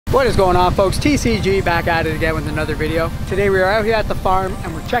What is going on, folks? TCG back at it again with another video. Today we are out here at the farm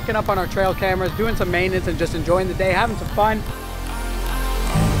and we're checking up on our trail cameras, doing some maintenance and just enjoying the day, having some fun.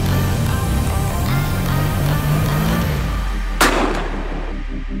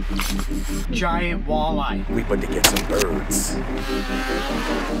 Giant walleye. We about to get some birds.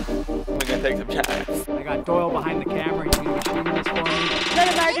 We're gonna take some shots. I got Doyle behind the camera. He's gonna be shooting this for me. Get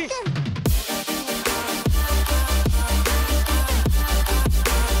it, Maggie!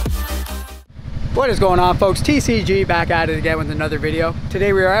 What is going on, folks? TCG back at it again with another video.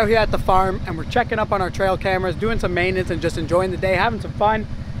 Today we are out here at the farm and we're checking up on our trail cameras, doing some maintenance and just enjoying the day, having some fun,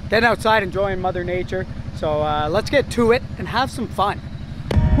 getting outside, enjoying Mother Nature. So let's get to it and have some fun.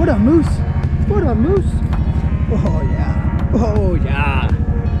 What a moose! What a moose! Oh yeah! Oh yeah!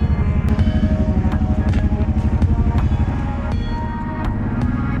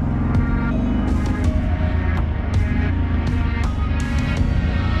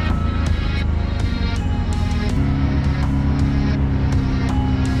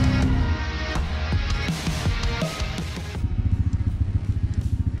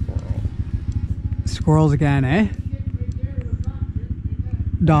 Squirrels again, eh?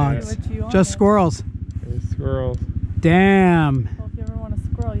 Dogs. Yeah. Just squirrels. There's squirrels. Damn. Well, if you ever want a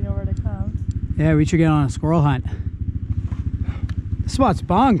squirrel, you know where to come. Yeah, we should get on a squirrel hunt. This spot's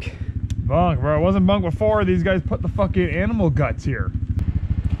bunk. Bunk, bro. It wasn't bunk before. These guys put the fucking animal guts here.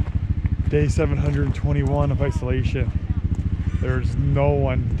 Day 721 of isolation. There's no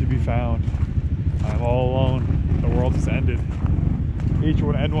one to be found. I'm all alone. The world has ended.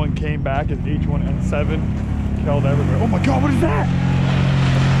 H1N1 came back as H1N7, killed everybody. Oh my god, what is that?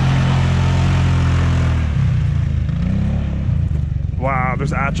 Wow,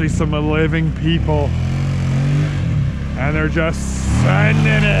 there's actually some living people. And they're just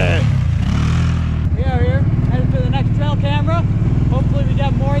sending it. We are here, headed to the next trail camera. Hopefully we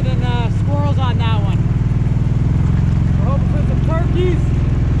get more than squirrels on that one. We're hoping for some turkeys,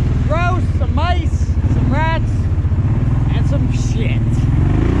 some grouse, some mice, some rats, and some shit.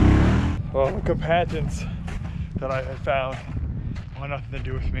 Well, the companions that I had found want nothing to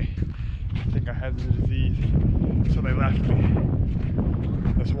do with me. I think I had the disease, so they left me.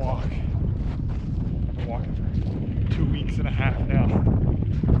 This walk. I've been walking for 2 weeks and a half now.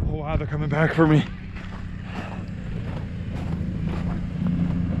 Oh wow, they're coming back for me.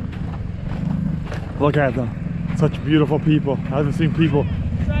 Look at them. Such beautiful people. I haven't seen people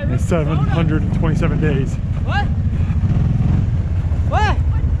in 727 days. What? What?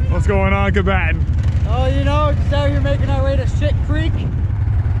 What's going on, combatant? Oh, you know, just out here making our way to Shit Creek. Let's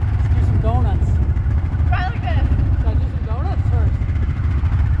do some donuts. Try like this. Should I do some donuts first?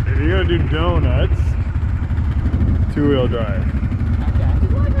 If you're gonna do donuts, 2-wheel drive. Okay.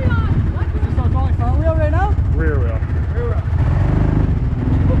 What are we on? What? So it's only front wheel right now? Rear wheel. Rear wheel.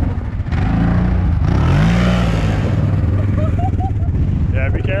 Yeah,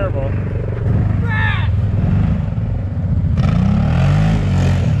 be careful.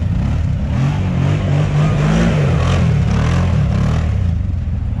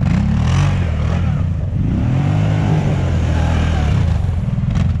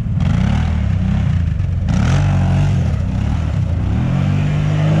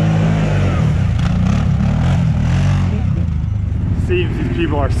 Seems these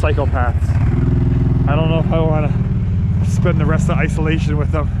people are psychopaths. I don't know if I want to spend the rest of isolation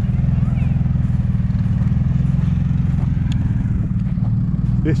with them.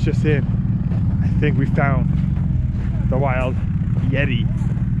 This just in. I think we found the wild Yeti,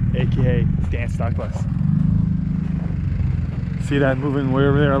 aka Dan Stockless. See that moving way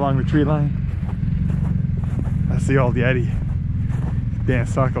over there along the tree line? That's the old Yeti, Dan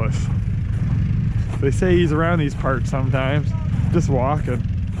Stockless. They say he's around these parts sometimes, just walking.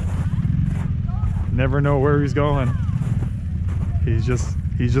 Never know where he's going. He's just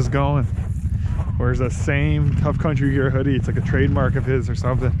going. Wears the same Tough Country Gear hoodie. It's like a trademark of his or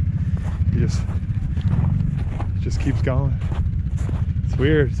something. He just keeps going. It's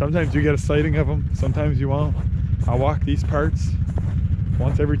weird. Sometimes you get a sighting of him, sometimes you won't. I walk these parts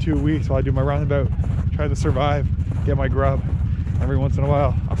once every 2 weeks while I do my roundabout, trying to survive, get my grub. Every once in a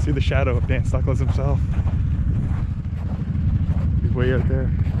while, I'll see the shadow of Dan Stockless himself. He's way out there.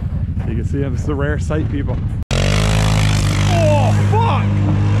 You can see him. This is a rare sight, people. Oh, fuck!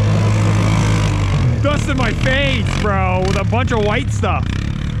 Dust in my face, bro, with a bunch of white stuff.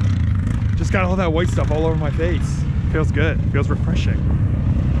 Just got all that white stuff all over my face. Feels good. Feels refreshing.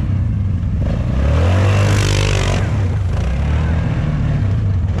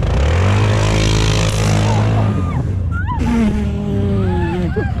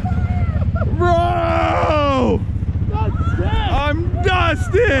 Bro! I'm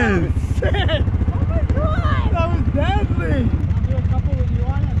dusted! is! Shit! Oh my god! That was deadly! I'll do a couple with you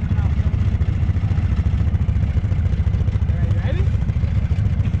on it and then I'll film it. Alright, you ready?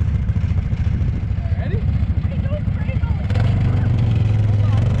 Ready? Hey, don't cradle it.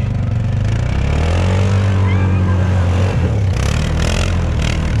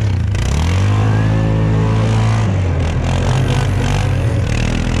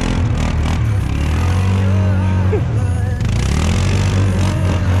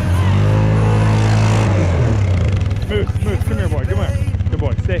 Smooth, come here, boy, come here. Good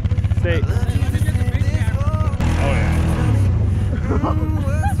boy, stay. Oh yeah.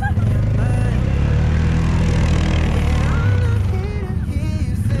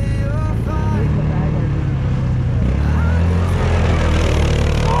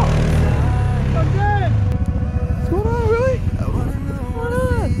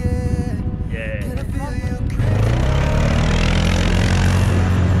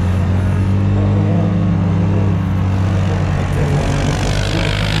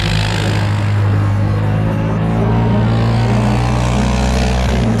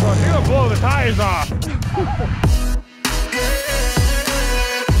 Off.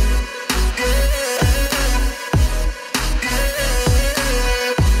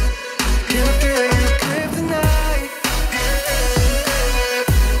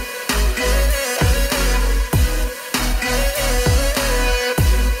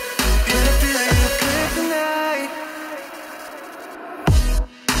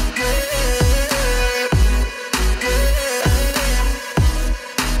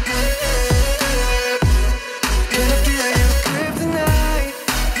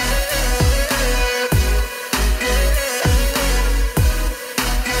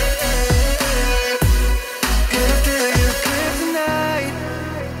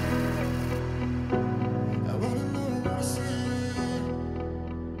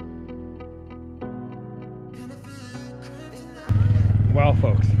 Well,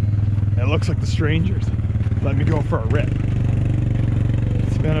 folks, it looks like the strangers let me go for a rip.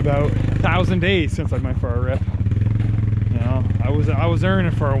 It's been about 1,000 days since I went for a rip. You know, I was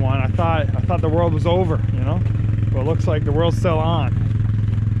earning for one. I thought the world was over, you know, but it looks like the world's still on.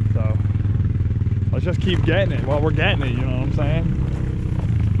 So let's just keep getting it while we're getting it. You know what I'm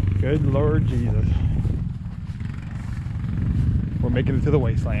saying? Good Lord Jesus, we're making it to the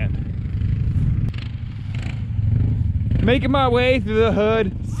wasteland. Making my way through the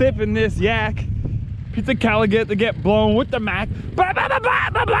hood, sipping this yak. Pizza Caliget to get blown with the Mac. Blah, blah, blah, blah,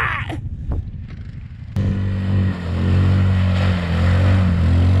 blah, blah.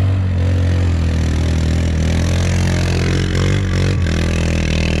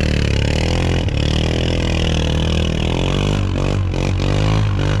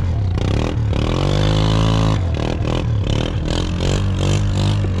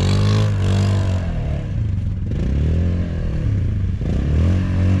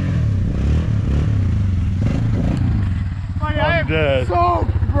 Dead.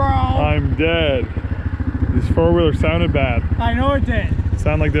 Soaked, bro. I'm dead. This four-wheeler sounded bad. I know it did.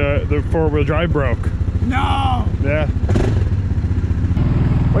 Sound like the four-wheel drive broke. No. Yeah.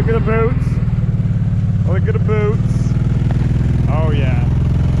 Look at the boots. Look at the boots. Oh yeah.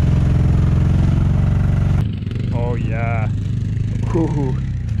 Oh yeah. Whew.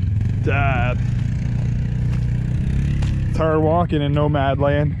 Dad. It's hard walking in Nomad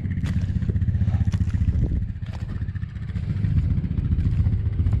land.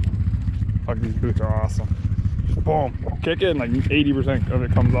 Fuck, these boots are awesome. Just boom, kick it and like 80% of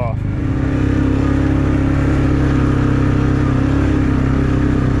it comes off.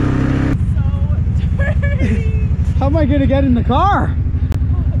 So dirty. How am I gonna get in the car?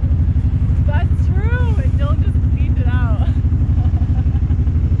 That's true. And Dylan just cleaned it out.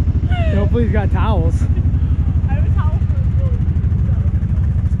 Hopefully he's got towels. I have a towel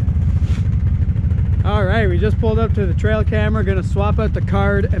for All right, we just pulled up to the trail camera, gonna swap out the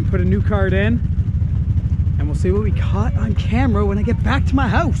card and put a new card in. And we'll see what we caught on camera when I get back to my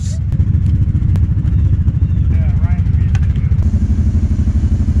house. Yeah, Ryan.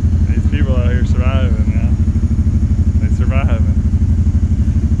 These people out here surviving, man. They surviving.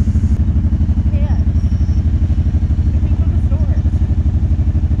 Yeah. I think of the store.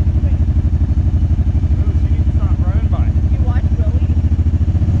 Wait, You need to stop running by. you watch Willie?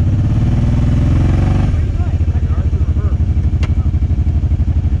 Where are you going?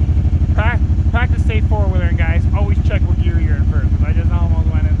 Practice safe four-wheelering, guys. Always check what gear you're in first. Because I just almost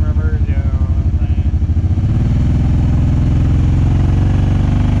went in reverse, you know what I'm saying?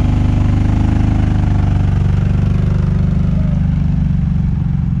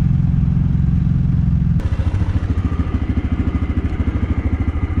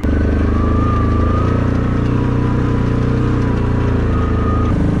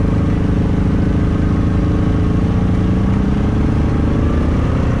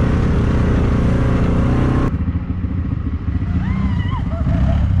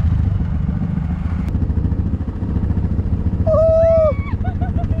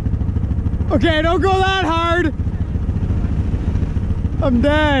 Okay, don't go that hard. I'm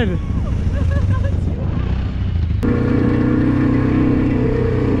dead.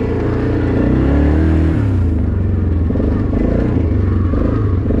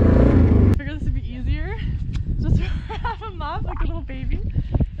 I figured this would be easier. Just wrap him up like a little baby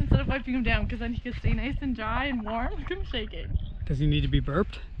instead of wiping him down, because then he could stay nice and dry and warm. Look at him shaking. Does he need to be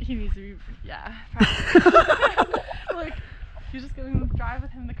burped? He needs to be, yeah, probably. Look, you're just going to drive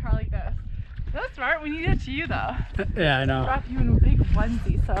with him in the car like this. That's smart. We need it to you though. Yeah, I know. Wrap you in a big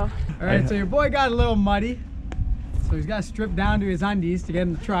onesie, so. All right, so your boy got a little muddy. So he's got to strip down to his undies to get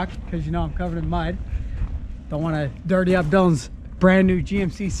in the truck because you know I'm covered in mud. Don't want to dirty up Dylan's brand new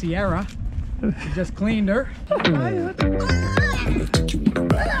GMC Sierra. He just cleaned her.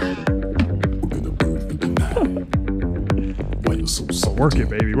 Work it,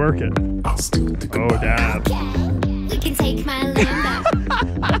 baby, work it. Oh, dad. You can take my Lambo.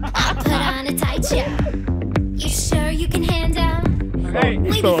 I'll put on a tight shirt. You sure you can handle? Hey,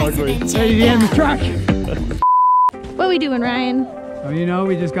 So ugly. hey, you get in the truck. What are we doing, Ryan? So you know,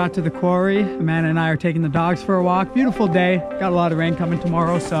 we just got to the quarry. Amanda and I are taking the dogs for a walk. Beautiful day. Got a lot of rain coming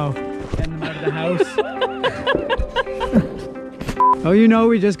tomorrow, so getting them out of the house. Oh, you know,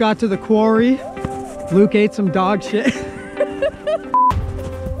 we just got to the quarry. Luke ate some dog shit.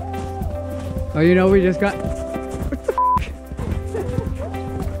 Oh, you know, we just got... What the f***?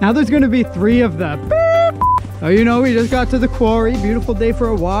 Now there's gonna be 3 of them. Oh, you know, we just got to the quarry. Beautiful day for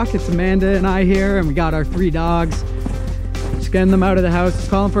a walk. It's Amanda and I here, and we got our 3 dogs. Just getting them out of the house. It's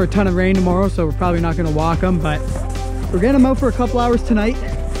calling for a ton of rain tomorrow, so we're probably not gonna walk them, but we're getting them out for a couple hours tonight,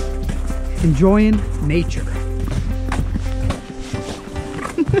 enjoying nature.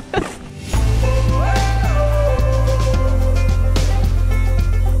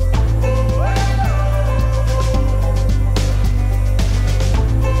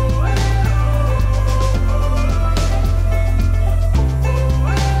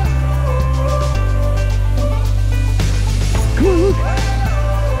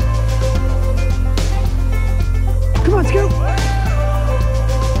 Come on, let's go.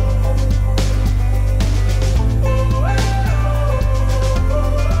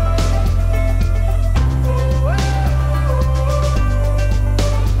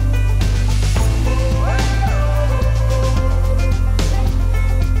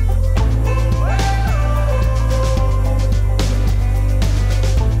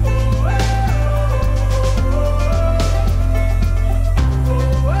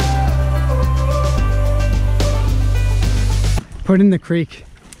 Put in the creek.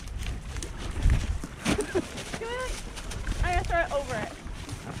 I gotta throw it over it.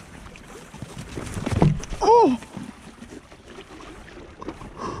 Oh!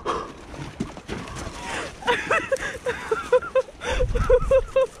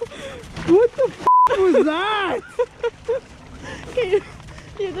 What the f was that? Okay,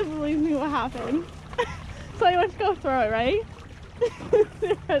 you have to believe me what happened. So I went to go throw it, right?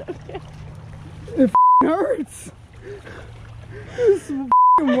 Okay. It hurts. This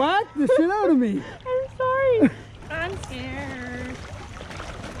f***ing whacked the shit out of me. I'm sorry. I'm scared.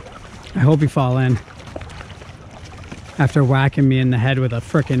 I hope you fall in. After whacking me in the head with a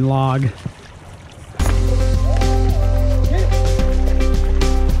frickin' log.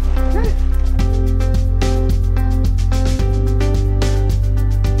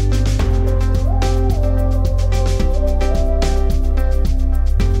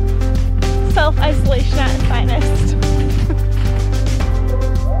 Self-isolation at its finest.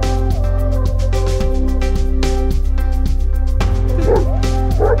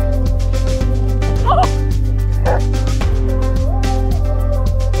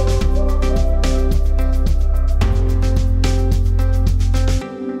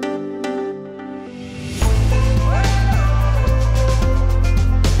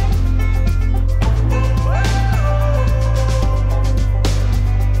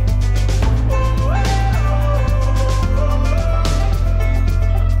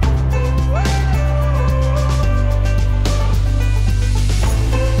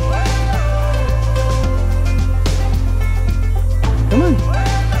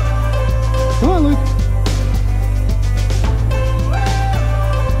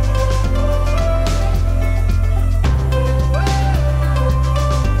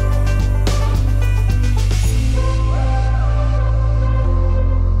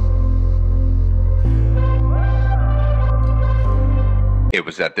 It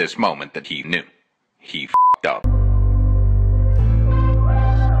was at this moment that he knew. He f***ed up.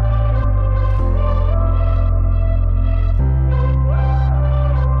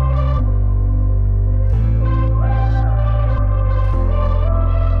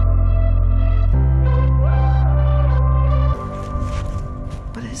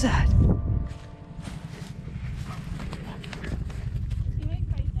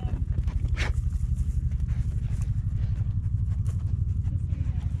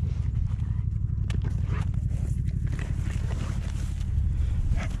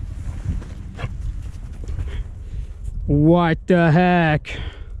 What the heck?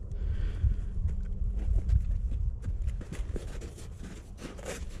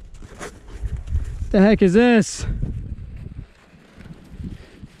 The heck is this?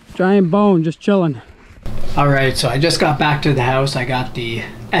 Giant bone just chilling. All right, so I just got back to the house. I got the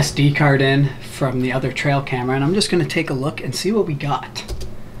SD card in from the other trail camera, and I'm just gonna take a look and see what we got.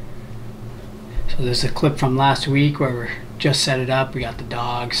 So there's a clip from last week where we just set it up. We got the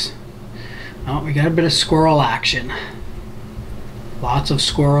dogs. Oh, we got a bit of squirrel action. Lots of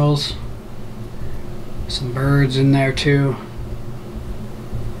squirrels. Some birds in there too.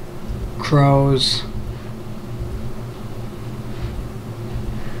 Crows.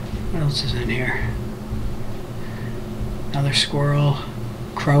 What else is in here? Another squirrel.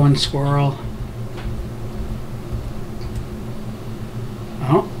 Crow and squirrel.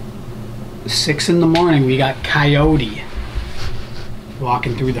 Oh, 6 in the morning, we got coyote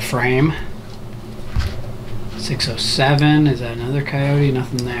walking through the frame. 6:07, is that another coyote?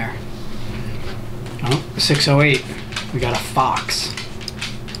 Nothing there. Oh, 6:08, we got a fox.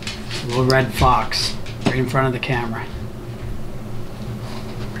 A little red fox right in front of the camera.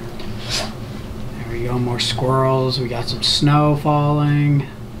 There we go, more squirrels. We got some snow falling.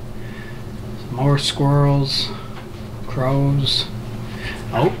 Some more squirrels. Crows.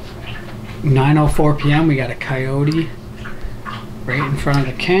 Oh, 9:04 p.m. we got a coyote right in front of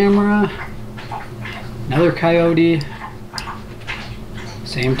the camera. Another coyote.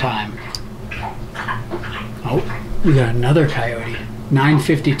 Same time. Oh, we got another coyote.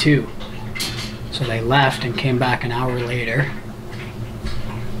 9:52. So they left and came back an hour later.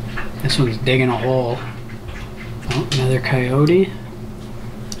 This one's digging a hole. Oh, another coyote.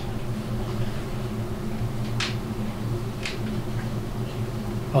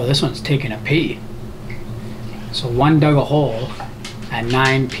 Oh, this one's taking a pee. So one dug a hole at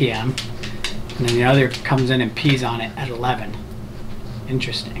 9 p.m. and then the other comes in and pees on it at 11.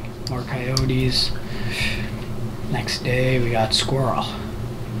 Interesting. More coyotes. Next day we got squirrel.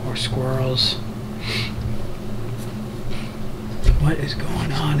 More squirrels. What is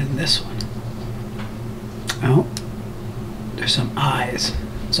going on in this one? Oh, there's some eyes.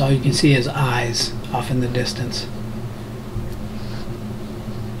 So all you can see is eyes off in the distance.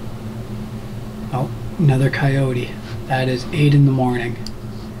 Oh, another coyote. That is 8 in the morning.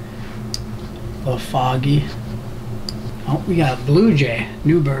 A little foggy. Oh, we got a blue jay,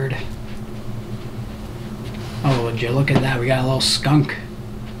 new bird. Oh, would you look at that? We got a little skunk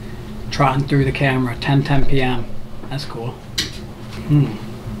trotting through the camera. 10:10 p.m. That's cool.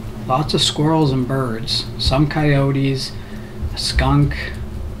 Lots of squirrels and birds. Some coyotes, a skunk,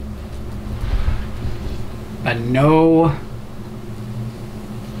 but no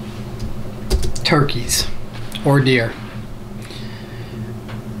turkeys or deer.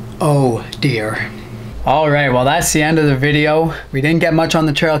 Oh dear. Alright, well that's the end of the video. We didn't get much on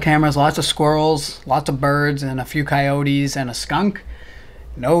the trail cameras. Lots of squirrels, lots of birds, and a few coyotes and a skunk.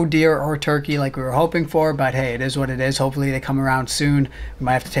 No deer or turkey like we were hoping for, but hey, it is what it is. Hopefully they come around soon. We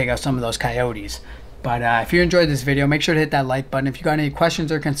might have to take out some of those coyotes. But if you enjoyed this video, make sure to hit that like button. If you got any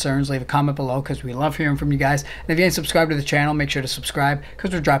questions or concerns, leave a comment below because we love hearing from you guys. And if you ain't subscribed to the channel, make sure to subscribe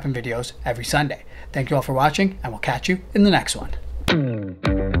because we're dropping videos every Sunday. Thank you all for watching, and we'll catch you in the next one. I'm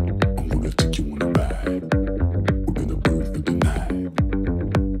gonna take you on a ride. We're gonna burn for the night.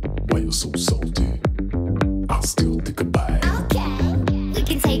 Why you're so salty? I'll still take a bite. Okay, you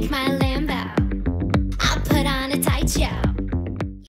can take my